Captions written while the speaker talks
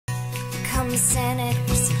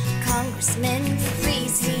senators, congressmen,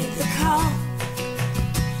 please heed the call.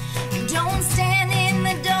 Don't stand in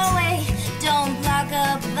the doorway, don't block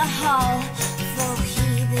up the hall, for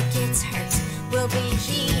he that gets hurt will be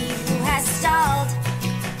he who has stalled.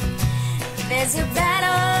 There's a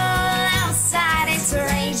battle outside, it's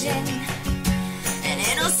raging, and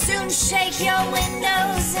it'll soon shake your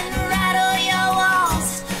windows and rattle your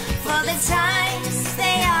walls, for the times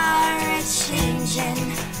they are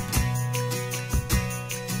a-changing.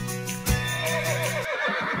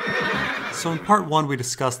 So in part 1 we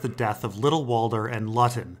discussed the death of Little Walder and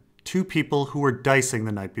Lutton, two people who were dicing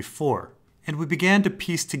the night before, and we began to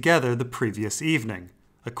piece together the previous evening.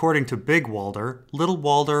 According to Big Walder, Little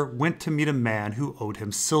Walder went to meet a man who owed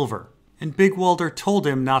him silver, and Big Walder told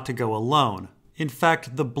him not to go alone. In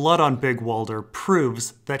fact, the blood on Big Walder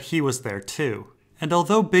proves that he was there too. And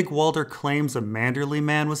although Big Walder claims a Manderley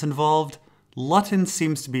man was involved, Lutton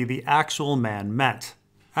seems to be the actual man met.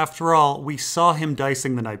 After all, we saw him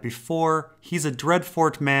dicing the night before, he's a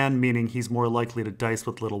Dreadfort man, meaning he's more likely to dice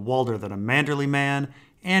with Little Walder than a Manderley man,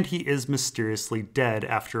 and he is mysteriously dead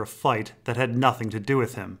after a fight that had nothing to do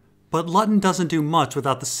with him. But Lutton doesn't do much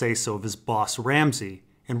without the say-so of his boss Ramsay,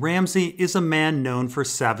 and Ramsay is a man known for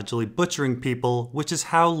savagely butchering people, which is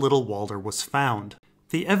how Little Walder was found.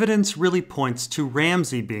 The evidence really points to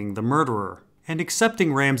Ramsay being the murderer, and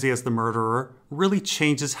accepting Ramsay as the murderer really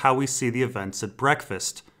changes how we see the events at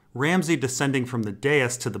breakfast. Ramsay descending from the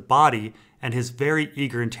dais to the body and his very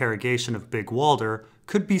eager interrogation of Big Walder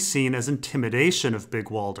could be seen as intimidation of Big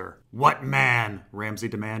Walder. "What man?" Ramsay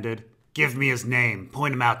demanded. "Give me his name,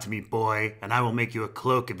 point him out to me, boy, and I will make you a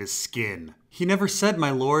cloak of his skin." "He never said,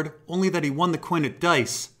 my lord, only that he won the coin at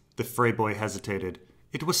dice." The Frey boy hesitated.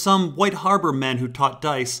 "It was some White Harbor men who taught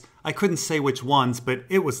dice. I couldn't say which ones, but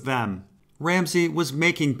it was them." Ramsay was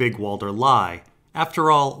making Big Walder lie. After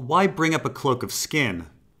all, why bring up a cloak of skin?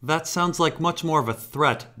 That sounds like much more of a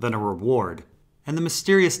threat than a reward. And the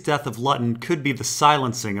mysterious death of Lutton could be the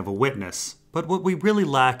silencing of a witness. But what we really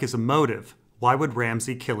lack is a motive. Why would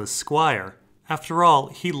Ramsay kill his squire? After all,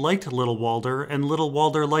 he liked Little Walder, and Little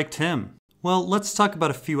Walder liked him. Well, let's talk about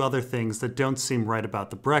a few other things that don't seem right about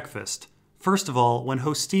the breakfast. First of all, when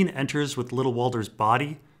Hostine enters with Little Walder's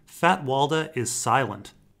body, Fat Walda is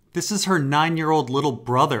silent. This is her 9-year-old little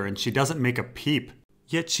brother, and she doesn't make a peep.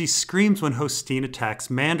 Yet she screams when Hostine attacks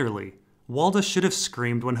Manderley. Walda should have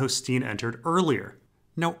screamed when Hostine entered earlier.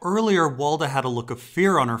 Now earlier, Walda had a look of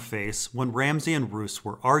fear on her face when Ramsay and Roose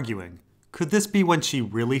were arguing. Could this be when she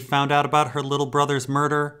really found out about her little brother's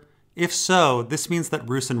murder? If so, this means that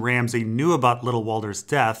Roose and Ramsay knew about Little Walder's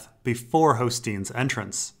death before Hostine's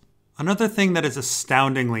entrance. Another thing that is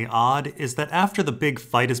astoundingly odd is that after the big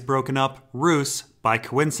fight is broken up, Roose, by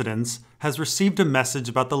coincidence, has received a message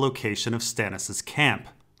about the location of Stannis' camp.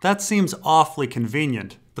 That seems awfully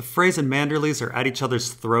convenient. The Freys and Manderleys are at each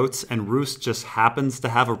other's throats and Roose just happens to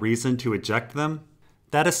have a reason to eject them?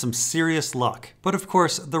 That is some serious luck. But of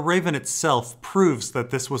course, the Raven itself proves that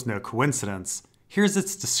this was no coincidence. Here's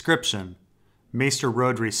its description. Maester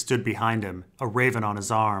Rodri stood behind him, a raven on his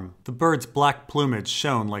arm. The bird's black plumage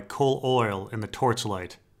shone like coal oil in the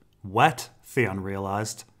torchlight. Wet, Theon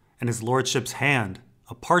realized. And his lordship's hand,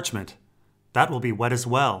 a parchment. That will be wet as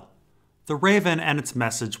well. The raven and its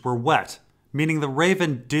message were wet, meaning the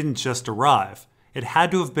raven didn't just arrive. It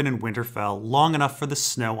had to have been in Winterfell long enough for the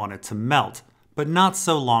snow on it to melt, but not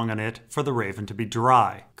so long on it for the raven to be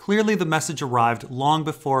dry. Clearly the message arrived long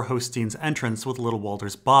before Hostine's entrance with Little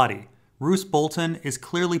Walder's body. Roose Bolton is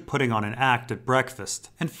clearly putting on an act at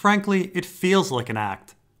breakfast, and frankly, it feels like an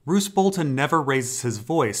act. Roose Bolton never raises his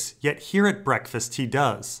voice, yet here at breakfast he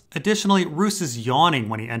does. Additionally, Roose is yawning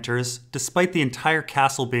when he enters, despite the entire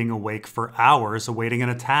castle being awake for hours awaiting an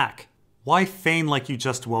attack. Why feign like you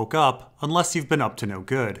just woke up, unless you've been up to no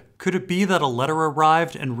good? Could it be that a letter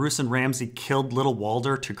arrived and Roose and Ramsay killed Little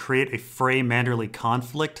Walder to create a Frey-Manderley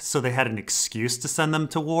conflict so they had an excuse to send them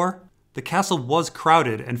to war? The castle was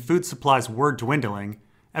crowded and food supplies were dwindling.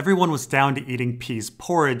 Everyone was down to eating peas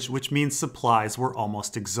porridge, which means supplies were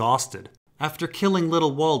almost exhausted. After killing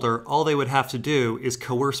Little Walder, all they would have to do is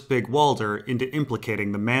coerce Big Walder into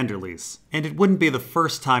implicating the Manderleys. And it wouldn't be the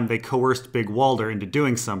first time they coerced Big Walder into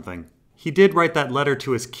doing something. He did write that letter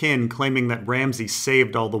to his kin claiming that Ramsay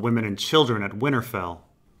saved all the women and children at Winterfell.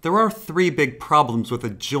 There are 3 big problems with a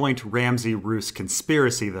joint Ramsay-Roose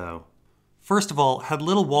conspiracy, though. First of all, had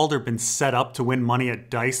Little Walder been set up to win money at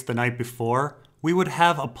dice the night before, we would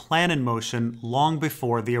have a plan in motion long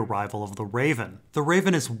before the arrival of the Raven. The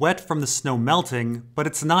Raven is wet from the snow melting, but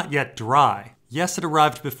it's not yet dry. Yes, it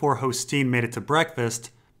arrived before Hostine made it to breakfast,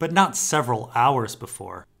 but not several hours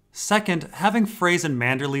before. Second, having Freys and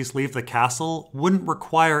Manderleys leave the castle wouldn't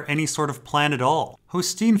require any sort of plan at all.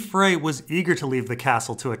 Hosteen Frey was eager to leave the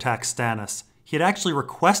castle to attack Stannis. He had actually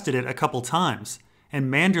requested it a couple times,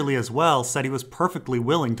 and Manderley as well said he was perfectly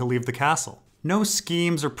willing to leave the castle. No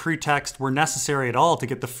schemes or pretext were necessary at all to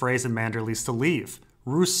get the Freys and Manderleys to leave.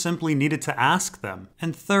 Roose simply needed to ask them.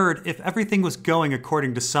 And third, if everything was going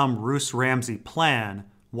according to some Roose-Ramsay plan,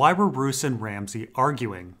 why were Roose and Ramsay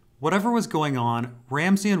arguing? Whatever was going on,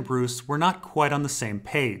 Ramsay and Roose were not quite on the same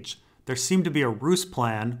page. There seemed to be a Roose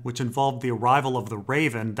plan, which involved the arrival of the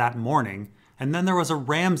Raven that morning, and then there was a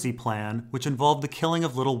Ramsay plan, which involved the killing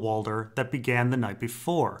of little Walder that began the night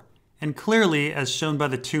before. And clearly, as shown by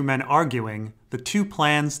the two men arguing, the two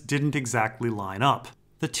plans didn't exactly line up.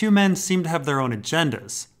 The two men seem to have their own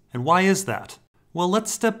agendas. And why is that? Well,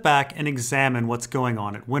 let's step back and examine what's going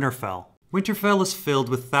on at Winterfell. Winterfell is filled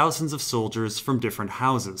with thousands of soldiers from different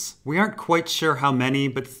houses. We aren't quite sure how many,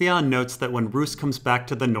 but Theon notes that when Roose comes back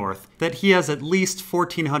to the north, that he has at least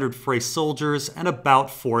 1,400 Frey soldiers and about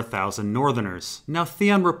 4,000 Northerners. Now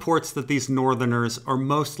Theon reports that these Northerners are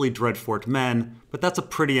mostly Dreadfort men, but that's a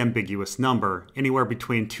pretty ambiguous number, anywhere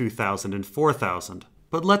between 2,000 and 4,000.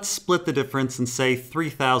 But let's split the difference and say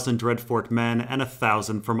 3,000 Dreadfort men and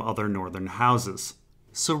 1,000 from other northern houses.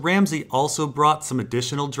 So Ramsay also brought some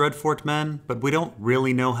additional Dreadfort men, but we don't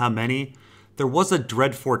really know how many. There was a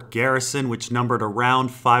Dreadfort garrison which numbered around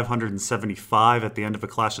 575 at the end of A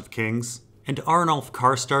Clash of Kings. And Arnulf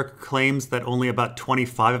Karstark claims that only about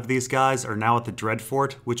 25 of these guys are now at the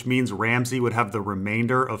Dreadfort, which means Ramsay would have the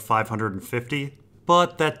remainder of 550.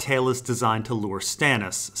 But that tale is designed to lure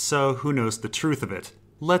Stannis, so who knows the truth of it.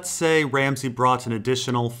 Let's say Ramsay brought an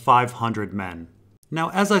additional 500 men. Now,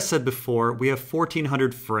 as I said before, we have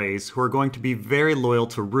 1,400 Freys who are going to be very loyal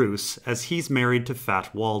to Roose as he's married to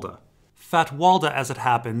Fat Walda. Fat Walda, as it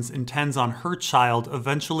happens, intends on her child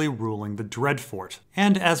eventually ruling the Dreadfort.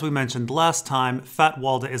 And as we mentioned last time, Fat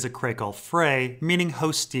Walda is a Crakehall Frey, meaning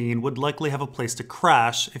Hosteen would likely have a place to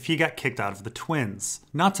crash if he got kicked out of the twins.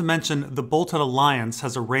 Not to mention, the Bolton Alliance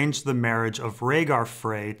has arranged the marriage of Rhaegar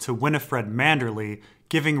Frey to Winifred Manderley,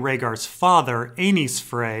 giving Rhaegar's father, Aenys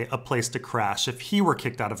Frey, a place to crash if he were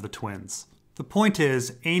kicked out of the twins. The point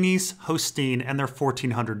is, Aenys, Hosteen, and their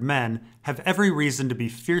 1,400 men have every reason to be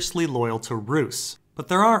fiercely loyal to Roose. But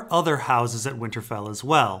there are other houses at Winterfell as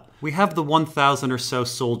well. We have the 1,000 or so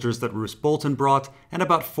soldiers that Roose Bolton brought, and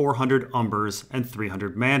about 400 Umbers and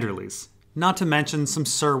 300 Manderleys. Not to mention some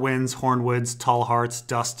Serwyns, Hornwoods, Tallhearts,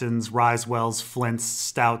 Dustins, Ryswells, Flints,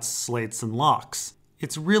 Stouts, Slates, and Locks.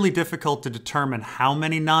 It's really difficult to determine how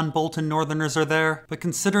many non-Bolton Northerners are there, but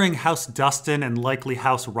considering House Dustin and likely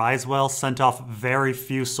House Ryswell sent off very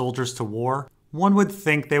few soldiers to war, one would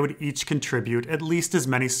think they would each contribute at least as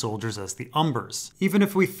many soldiers as the Umbers. Even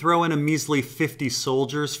if we throw in a measly 50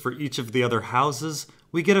 soldiers for each of the other houses,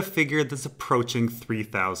 we get a figure that's approaching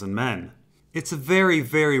 3,000 men. It's a very,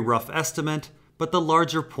 very rough estimate, but the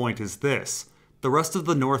larger point is this. The rest of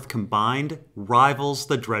the North combined rivals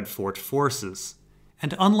the Dreadfort forces.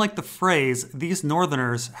 And unlike the Freys, these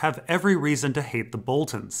Northerners have every reason to hate the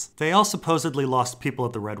Boltons. They all supposedly lost people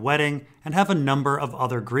at the Red Wedding, and have a number of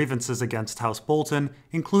other grievances against House Bolton,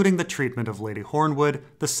 including the treatment of Lady Hornwood,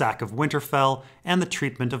 the sack of Winterfell, and the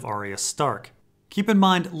treatment of Arya Stark. Keep in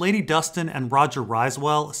mind, Lady Dustin and Roger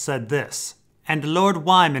Ryswell said this, "And Lord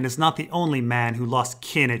Wyman is not the only man who lost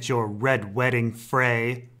kin at your Red Wedding,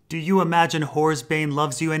 Frey. Do you imagine Horsebane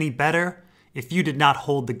loves you any better? If you did not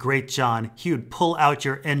hold the Great John, he would pull out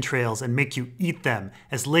your entrails and make you eat them,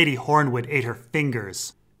 as Lady Hornwood ate her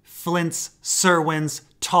fingers. Flints, Serwyns,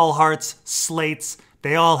 Tallhearts, Slates,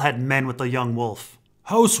 they all had men with the young wolf.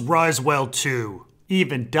 House Ryswell too.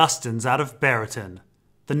 Even Dustin's out of Barrowton.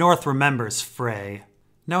 The North remembers Frey."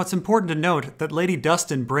 Now it's important to note that Lady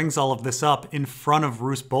Dustin brings all of this up in front of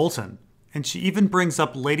Roose Bolton. And she even brings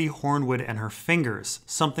up Lady Hornwood and her fingers,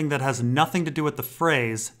 something that has nothing to do with the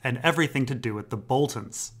Freys and everything to do with the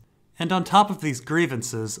Boltons. And on top of these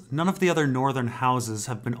grievances, none of the other northern houses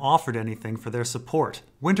have been offered anything for their support.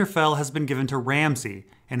 Winterfell has been given to Ramsay,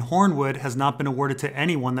 and Hornwood has not been awarded to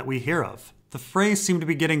anyone that we hear of. The Freys seem to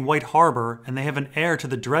be getting White Harbor, and they have an heir to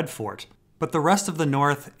the Dreadfort. But the rest of the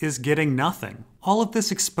North is getting nothing. All of this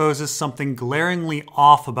exposes something glaringly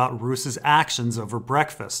off about Roose's actions over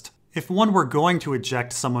breakfast. If one were going to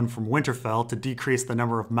eject someone from Winterfell to decrease the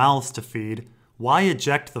number of mouths to feed, why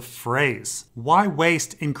eject the Freys? Why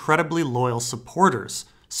waste incredibly loyal supporters?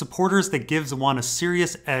 Supporters that gives one a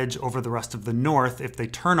serious edge over the rest of the North if they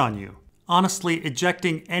turn on you. Honestly,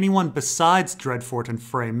 ejecting anyone besides Dreadfort and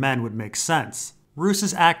Frey men would make sense. Roose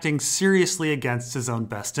is acting seriously against his own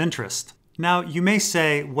best interest. Now, you may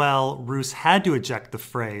say, well, Roose had to eject the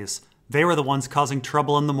Freys. They were the ones causing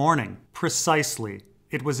trouble in the morning. Precisely.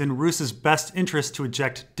 It was in Roose's best interest to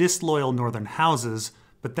eject disloyal northern houses,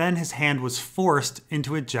 but then his hand was forced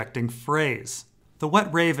into ejecting Freys. The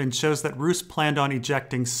Wet Raven shows that Roose planned on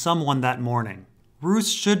ejecting someone that morning.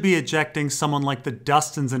 Roose should be ejecting someone like the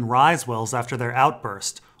Dustons and Risewells after their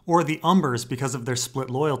outburst, or the Umbers because of their split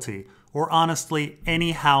loyalty, or honestly,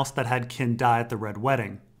 any house that had kin die at the Red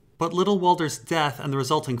Wedding. But Little Walder's death and the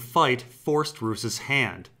resulting fight forced Roose's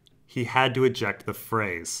hand. He had to eject the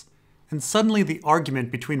Freys. And suddenly the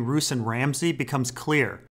argument between Roose and Ramsay becomes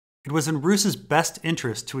clear. It was in Roose's best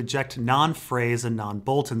interest to eject non-Freys and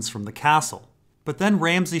non-Boltons from the castle. But then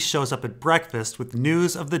Ramsay shows up at breakfast with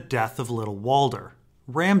news of the death of Little Walder.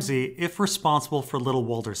 Ramsay, if responsible for Little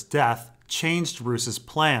Walder's death, changed Roose's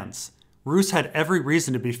plans. Roose had every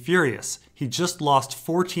reason to be furious. He just lost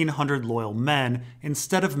 1,400 loyal men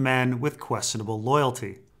instead of men with questionable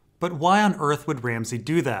loyalty. But why on earth would Ramsay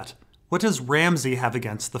do that? What does Ramsay have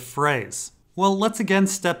against the Freys? Well, let's again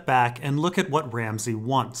step back and look at what Ramsay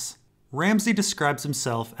wants. Ramsay describes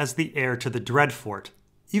himself as the heir to the Dreadfort.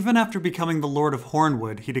 Even after becoming the Lord of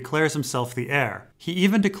Hornwood, he declares himself the heir. He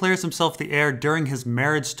even declares himself the heir during his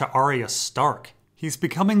marriage to Arya Stark. He's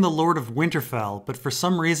becoming the Lord of Winterfell, but for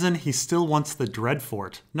some reason he still wants the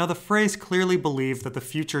Dreadfort. Now the Freys clearly believe that the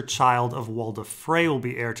future child of Walda Frey will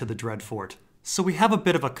be heir to the Dreadfort. So we have a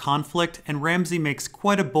bit of a conflict, and Ramsay makes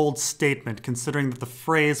quite a bold statement considering that the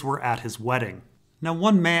Freys were at his wedding. Now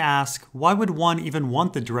one may ask, why would one even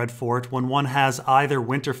want the Dreadfort when one has either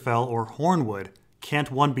Winterfell or Hornwood?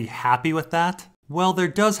 Can't one be happy with that? Well, there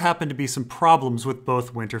does happen to be some problems with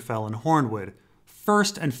both Winterfell and Hornwood.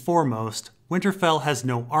 First and foremost, Winterfell has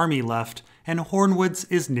no army left, and Hornwood's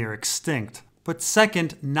is near extinct. But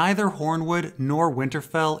second, neither Hornwood nor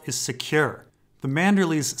Winterfell is secure. The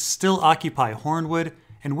Manderleys still occupy Hornwood,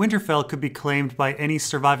 and Winterfell could be claimed by any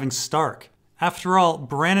surviving Stark. After all,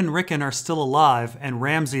 Bran and Rickon are still alive, and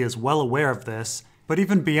Ramsay is well aware of this, but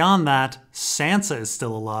even beyond that, Sansa is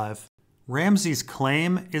still alive. Ramsay's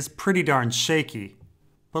claim is pretty darn shaky.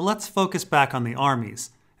 But let's focus back on the armies.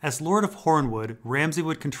 As Lord of Hornwood, Ramsay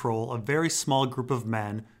would control a very small group of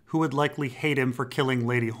men who would likely hate him for killing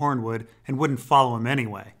Lady Hornwood and wouldn't follow him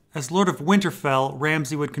anyway. As Lord of Winterfell,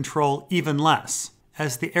 Ramsay would control even less.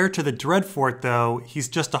 As the heir to the Dreadfort, though, he's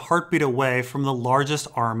just a heartbeat away from the largest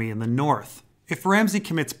army in the north. If Ramsay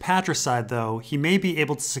commits patricide, though, he may be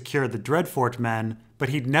able to secure the Dreadfort men, but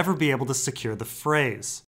he'd never be able to secure the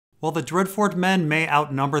Freys. While the Dreadfort men may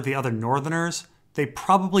outnumber the other Northerners, they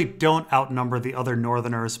probably don't outnumber the other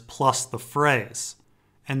Northerners plus the Freys.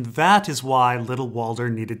 And that is why Little Walder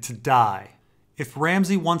needed to die. If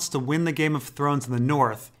Ramsay wants to win the Game of Thrones in the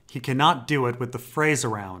north, he cannot do it with the Freys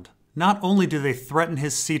around. Not only do they threaten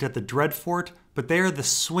his seat at the Dreadfort, but they are the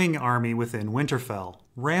swing army within Winterfell.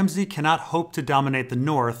 Ramsay cannot hope to dominate the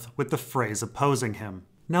north with the Freys opposing him.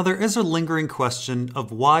 Now there is a lingering question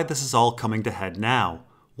of why this is all coming to head now.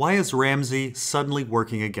 Why is Ramsay suddenly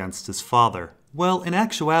working against his father? Well, in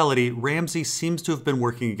actuality, Ramsay seems to have been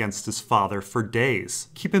working against his father for days.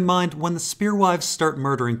 Keep in mind, when the Spearwives start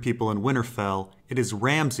murdering people in Winterfell, it is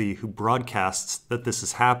Ramsay who broadcasts that this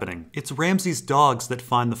is happening. It's Ramsay's dogs that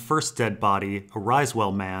find the first dead body, a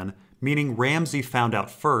Risewell man, meaning Ramsay found out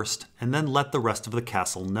first and then let the rest of the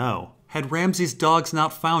castle know. Had Ramsay's dogs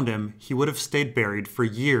not found him, he would have stayed buried for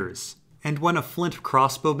years. And when a flint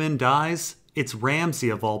crossbowman dies, it's Ramsay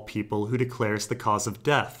of all people who declares the cause of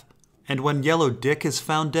death. And when Yellow Dick is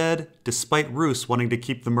found dead, despite Roose wanting to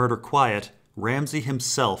keep the murder quiet, Ramsay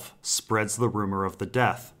himself spreads the rumor of the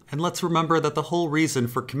death. And let's remember that the whole reason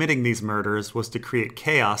for committing these murders was to create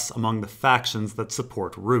chaos among the factions that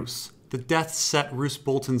support Roose. The deaths set Roose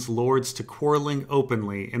Bolton's lords to quarreling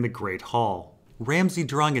openly in the Great Hall. Ramsay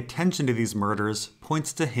drawing attention to these murders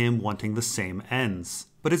points to him wanting the same ends.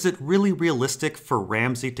 But is it really realistic for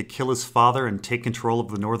Ramsay to kill his father and take control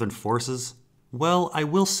of the northern forces? Well, I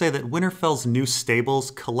will say that Winterfell's new stables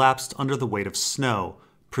collapsed under the weight of snow,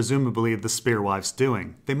 presumably the Spearwives'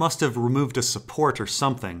 doing. They must have removed a support or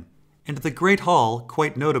something. And the Great Hall,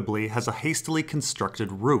 quite notably, has a hastily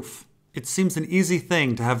constructed roof. It seems an easy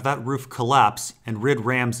thing to have that roof collapse and rid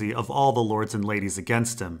Ramsay of all the lords and ladies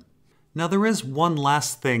against him. Now there is one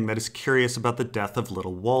last thing that is curious about the death of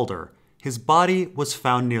Little Walder. His body was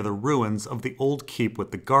found near the ruins of the old keep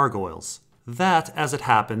with the gargoyles. That, as it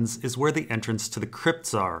happens, is where the entrance to the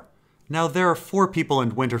crypts are. Now there are 4 people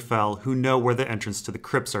in Winterfell who know where the entrance to the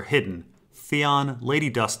crypts are hidden. Theon, Lady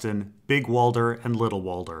Dustin, Big Walder, and Little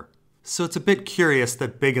Walder. So it's a bit curious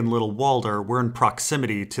that Big and Little Walder were in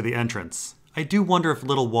proximity to the entrance. I do wonder if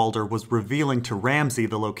little Walder was revealing to Ramsay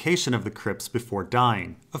the location of the crypts before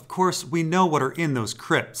dying. Of course, we know what are in those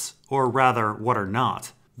crypts, or rather, what are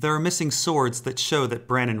not. There are missing swords that show that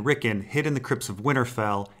Bran and Rickon hid in the crypts of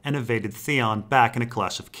Winterfell and evaded Theon back in A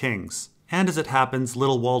Clash of Kings. And as it happens,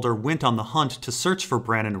 little Walder went on the hunt to search for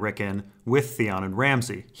Bran and Rickon with Theon and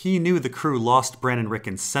Ramsay. He knew the crew lost Bran and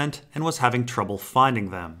Rickon's scent and was having trouble finding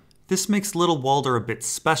them. This makes little Walder a bit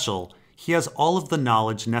special. He has all of the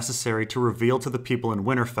knowledge necessary to reveal to the people in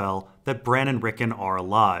Winterfell that Bran and Rickon are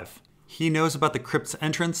alive. He knows about the crypt's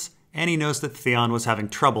entrance, and he knows that Theon was having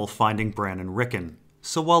trouble finding Bran and Rickon.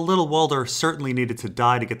 So while little Walder certainly needed to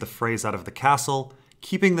die to get the Freys out of the castle,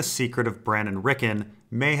 keeping the secret of Bran and Rickon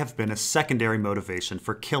may have been a secondary motivation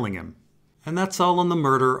for killing him. And that's all on the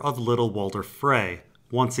murder of little Walder Frey.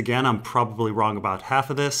 Once again, I'm probably wrong about half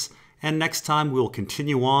of this, and next time we'll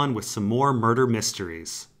continue on with some more murder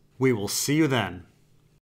mysteries. We will see you then.